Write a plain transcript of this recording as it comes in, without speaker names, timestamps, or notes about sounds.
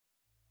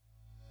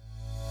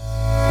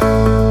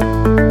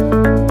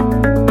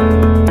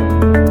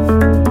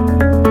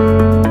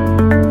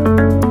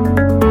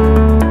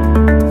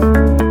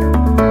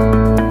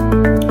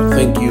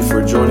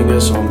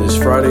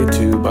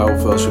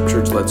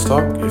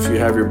if you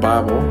have your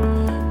Bible.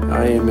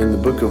 I am in the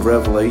book of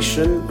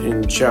Revelation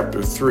in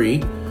chapter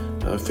 3,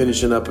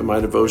 finishing up in my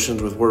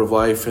devotions with Word of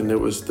Life, and it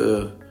was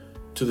to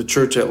the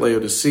church at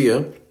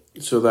Laodicea.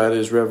 So that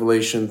is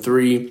Revelation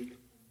 3,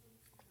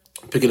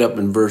 pick it up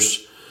in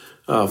verse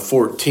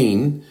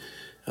 14.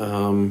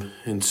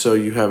 And so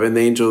you have, and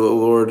the angel of the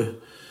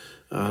Lord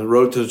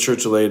wrote to the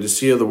church of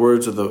Laodicea the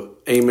words of the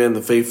Amen,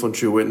 the faithful and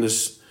true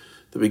witness,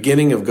 the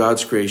beginning of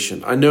God's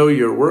creation. I know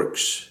your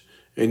works,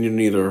 and you're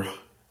neither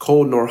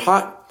cold nor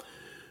hot.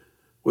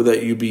 Would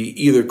that you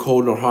be either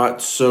cold nor hot.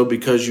 So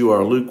because you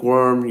are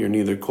lukewarm, you're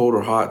neither cold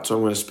or hot, so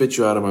I'm going to spit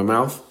you out of my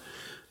mouth.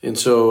 And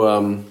so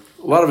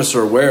a lot of us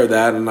are aware of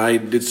that, and I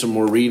did some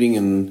more reading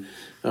and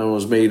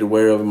was made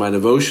aware of in my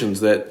devotions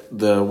that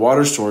the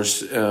water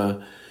source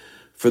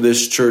for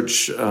this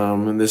church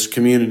and this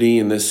community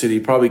and this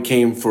city probably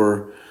came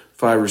for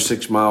 5 or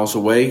 6 miles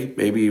away,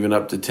 maybe even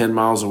up to 10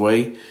 miles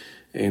away.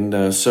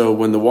 And so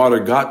when the water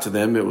got to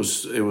them, it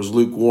was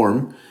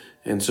lukewarm.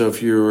 And so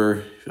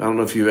I don't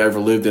know if you've ever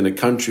lived in a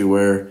country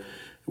where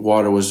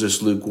water was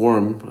just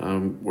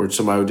lukewarm, where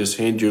somebody would just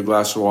hand you a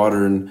glass of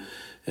water and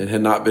it had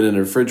not been in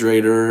a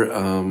refrigerator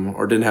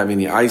or didn't have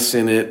any ice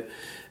in it.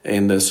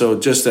 And so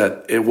just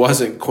that it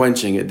wasn't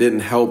quenching. It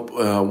didn't help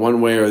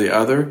one way or the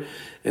other.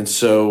 And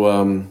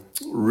so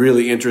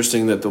really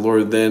interesting that the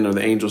Lord then, or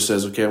the angel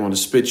says, okay, I want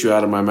to spit you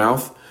out of my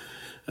mouth.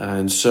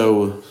 And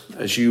so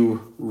as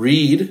you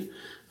read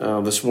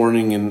this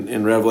morning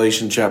in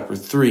Revelation chapter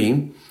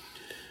 3,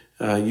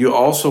 you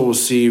also will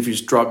see, if you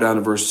drop down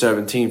to verse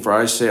 17, for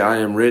I say I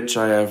am rich,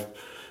 I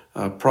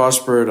have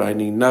prospered, I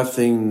need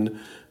nothing,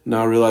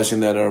 now realizing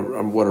that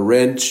I'm what a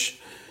wrench.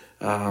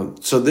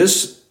 So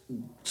this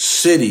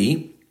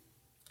city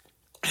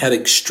had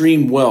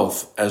extreme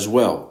wealth as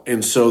well.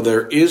 And so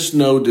there is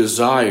no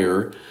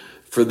desire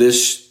for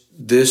this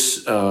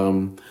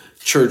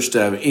church to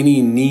have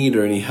any need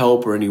or any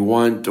help or any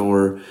want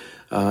or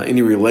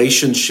any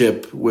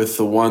relationship with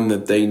the one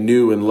that they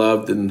knew and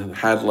loved and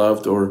had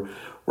loved or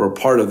were a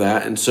part of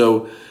that. And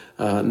so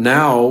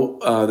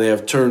now they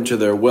have turned to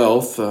their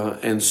wealth.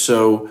 And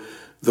so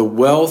the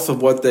wealth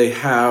of what they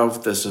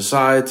have, the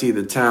society,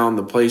 the town,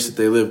 the place that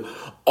they live,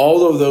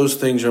 all of those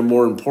things are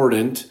more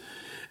important.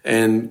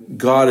 And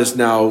God is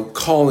now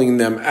calling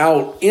them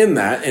out in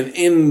that. And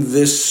in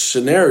this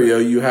scenario,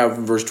 you have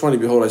in verse 20,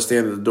 behold, I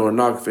stand at the door and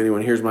knock. If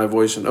anyone hears my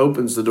voice and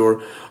opens the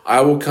door,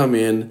 I will come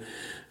in.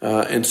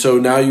 And so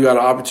now you got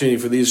an opportunity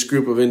for these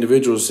group of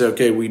individuals to say,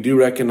 okay, we do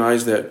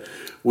recognize that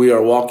we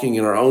are walking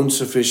in our own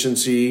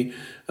sufficiency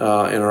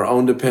and our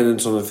own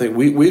dependence on the thing.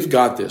 We've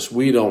got this.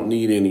 We don't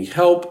need any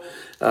help.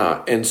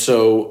 And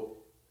so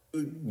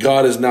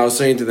God is now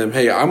saying to them,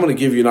 hey, I'm going to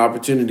give you an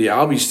opportunity.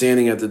 I'll be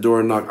standing at the door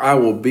and knock. I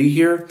will be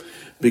here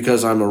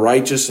because I'm a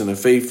righteous and a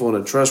faithful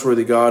and a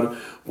trustworthy God,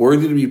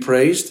 worthy to be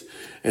praised.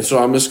 And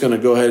so I'm just going to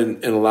go ahead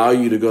and allow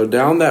you to go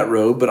down that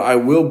road, but I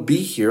will be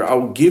here. I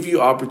will give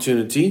you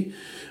opportunity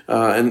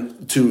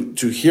and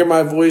to hear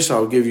my voice.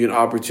 I'll give you an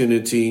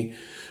opportunity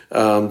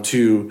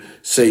to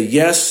say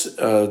yes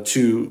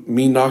to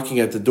me knocking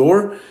at the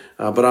door,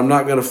 but I'm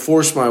not going to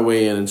force my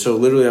way in. And so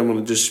literally I'm going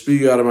to just spew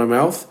you out of my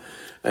mouth.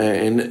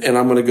 And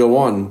I'm going to go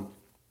on.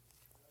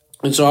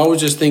 And so I was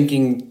just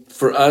thinking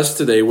for us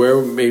today,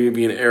 where maybe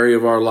be an area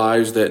of our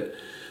lives that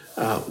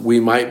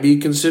we might be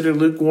considered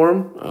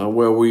lukewarm,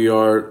 where we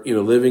are,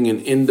 living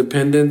in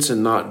independence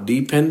and not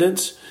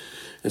dependence.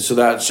 And so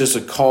that's just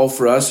a call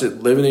for us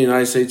that live in the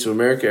United States of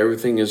America.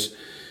 Everything is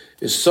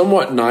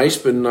somewhat nice,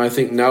 but I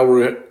think now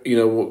we're,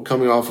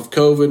 coming off of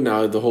COVID.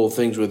 Now the whole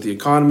thing's with the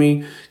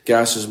economy.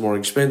 Gas is more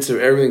expensive.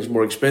 Everything's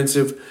more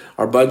expensive.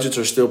 Our budgets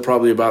are still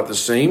probably about the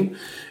same.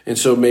 And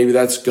so maybe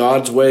that's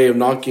God's way of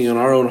knocking on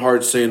our own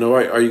hearts, saying, all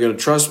right, are you going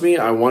to trust me?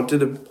 I want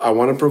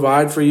to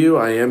provide for you.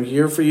 I am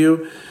here for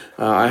you.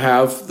 I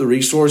have the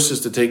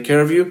resources to take care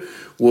of you.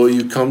 Will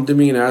you come to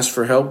me and ask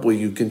for help? Will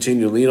you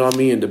continue to lean on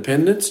me in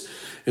dependence?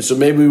 And so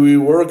maybe we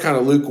were kind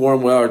of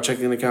lukewarm. Well, our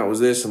checking account was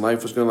this and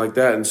life was going like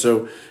that. And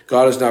so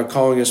God is now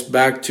calling us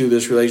back to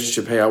this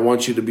relationship. Hey, I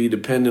want you to be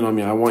dependent on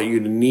me. I want you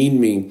to need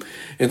me.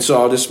 And so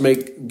I'll just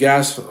make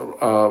gas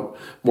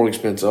more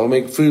expensive. I'll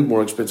make food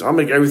more expensive. I'll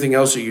make everything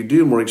else that you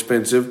do more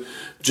expensive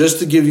just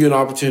to give you an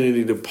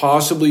opportunity to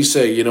possibly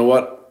say, you know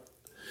what?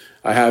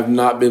 I have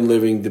not been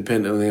living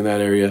dependently in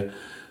that area.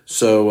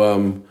 So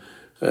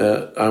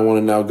I want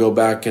to now go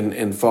back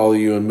and follow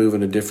you and move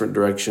in a different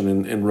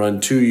direction and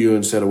run to you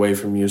instead away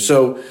from you.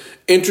 So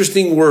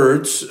interesting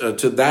words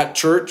to that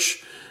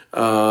church.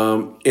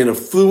 In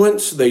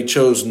affluence, they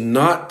chose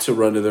not to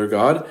run to their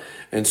God.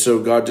 And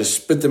so God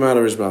just spit them out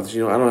of his mouth. I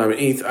don't have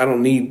anything. I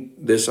don't need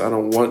this. I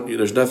don't want you.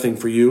 There's nothing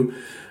for you.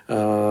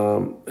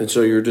 And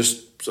so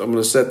I'm going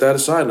to set that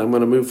aside and I'm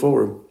going to move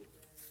forward.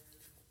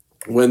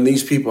 When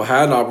these people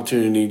had an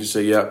opportunity to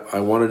say, yep, I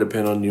want to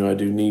depend on you. I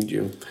do need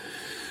you.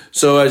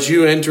 So as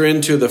you enter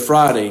into the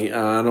Friday,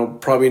 I'm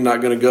probably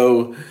not going to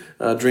go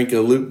drink a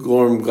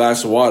lukewarm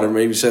glass of water,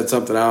 maybe set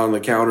something out on the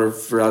counter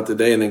throughout the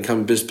day and then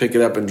come just pick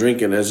it up and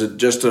drink it as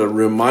just a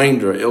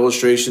reminder,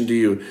 illustration to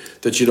you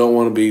that you don't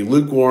want to be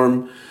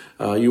lukewarm,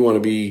 You want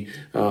to be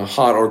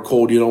hot or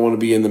cold. You don't want to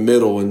be in the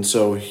middle. And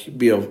so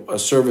be a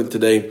servant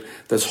today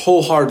that's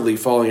wholeheartedly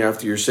following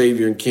after your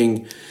Savior and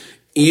King.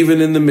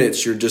 Even in the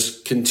midst, you're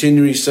just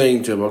continually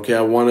saying to him, okay,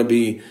 I want to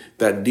be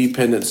that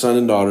dependent son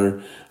and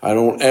daughter. I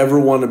don't ever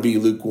want to be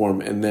lukewarm.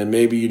 And then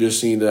maybe you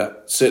just need to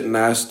sit and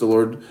ask the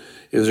Lord,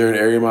 is there an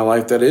area of my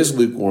life that is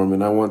lukewarm?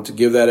 And I want to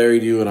give that area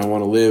to you, and I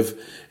want to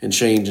live and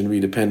change and be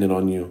dependent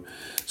on you.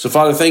 So,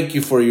 Father, thank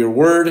you for your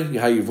word,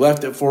 how you've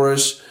left it for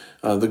us,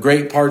 the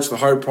great parts, the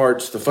hard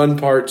parts, the fun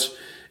parts.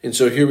 And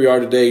so here we are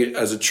today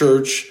as a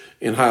church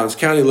in Highlands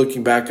County,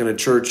 looking back in a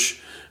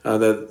church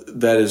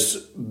that has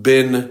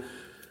been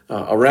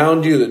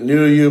around you, that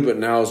knew you, but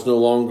now it's no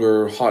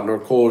longer hot nor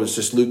cold. It's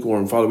just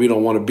lukewarm. Father, we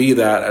don't want to be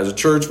that as a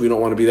church. We don't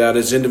want to be that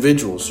as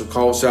individuals. So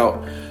call us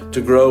out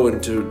to grow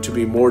and to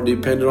be more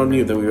dependent on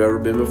you than we've ever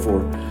been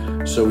before.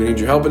 So we need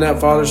your help in that,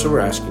 Father, so we're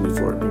asking you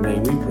for it. In your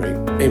name we pray.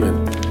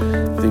 Amen.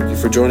 Thank you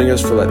for joining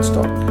us for Let's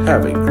Talk.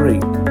 Have a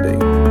great